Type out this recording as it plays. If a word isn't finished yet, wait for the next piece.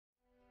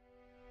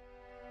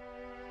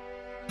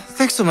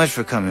Thanks so much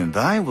for coming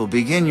by. We'll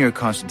begin your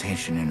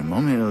consultation in a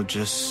moment. It'll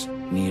just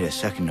need a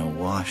second to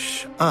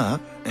wash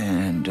up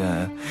and,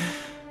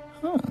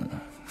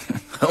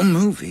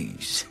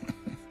 movies.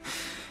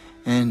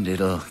 And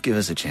it'll give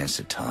us a chance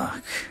to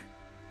talk.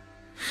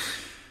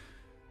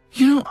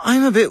 You know,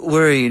 I'm a bit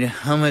worried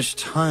how much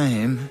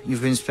time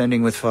you've been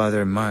spending with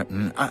Father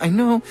Martin.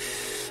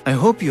 I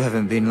hope you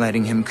haven't been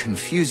letting him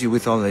confuse you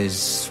with all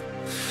his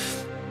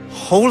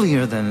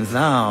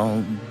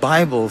holier-than-thou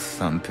Bible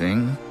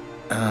thumping.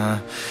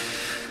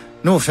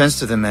 No offense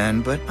to the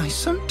man, but I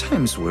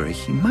sometimes worry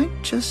he might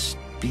just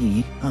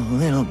be a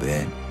little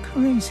bit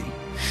crazy.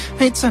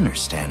 It's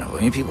understandable.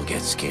 I mean, people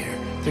get scared.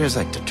 They're as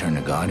like to turn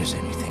to God as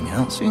anything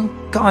else. I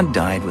mean, God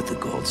died with the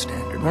gold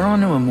standard. We're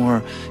on to a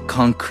more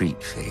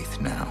concrete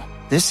faith now.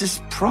 This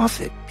is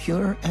profit,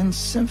 pure and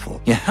simple.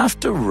 You have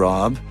to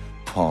rob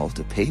Paul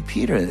to pay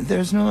Peter.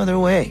 There's no other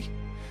way.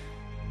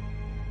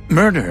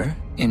 Murder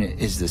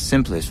is the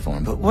simplest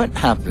form, but what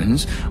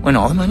happens when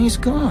all the money's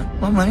gone?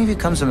 Well, money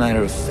becomes a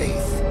matter of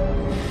faith.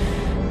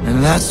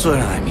 And that's what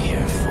I'm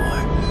here for.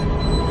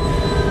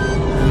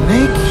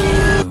 Make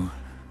you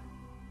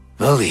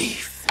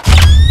believe.